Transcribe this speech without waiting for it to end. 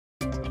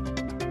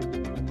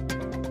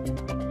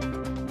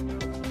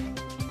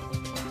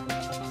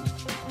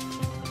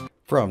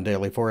From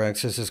Daily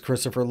Forex, this is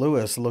Christopher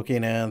Lewis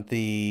looking at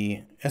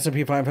the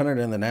S&P 500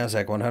 and the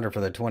NASDAQ 100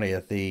 for the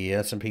 20th. The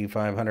S&P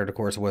 500, of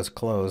course, was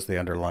closed, the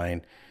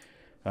underlying,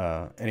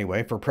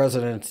 anyway, for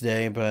President's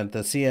Day, but the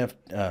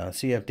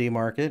CFD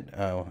market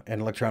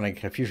and electronic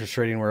futures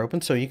trading were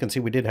open, so you can see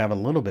we did have a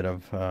little bit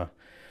of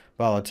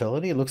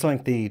volatility. It looks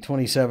like the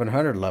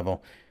 2700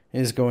 level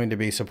is going to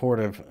be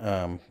supportive.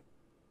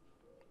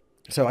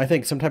 So I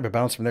think some type of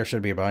bounce from there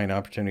should be a buying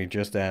opportunity,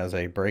 just as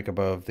a break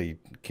above the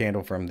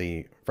candle from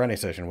the Friday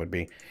session would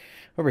be.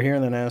 Over here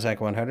in the NASDAQ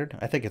 100,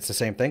 I think it's the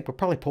same thing. We'll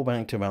probably pull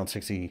back to about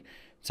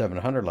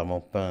 6,700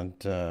 level.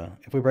 But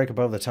if we break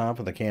above the top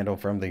of the candle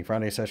from the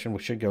Friday session,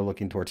 we should go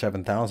looking towards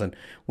 7,000,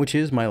 which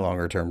is my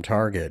longer term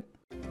target.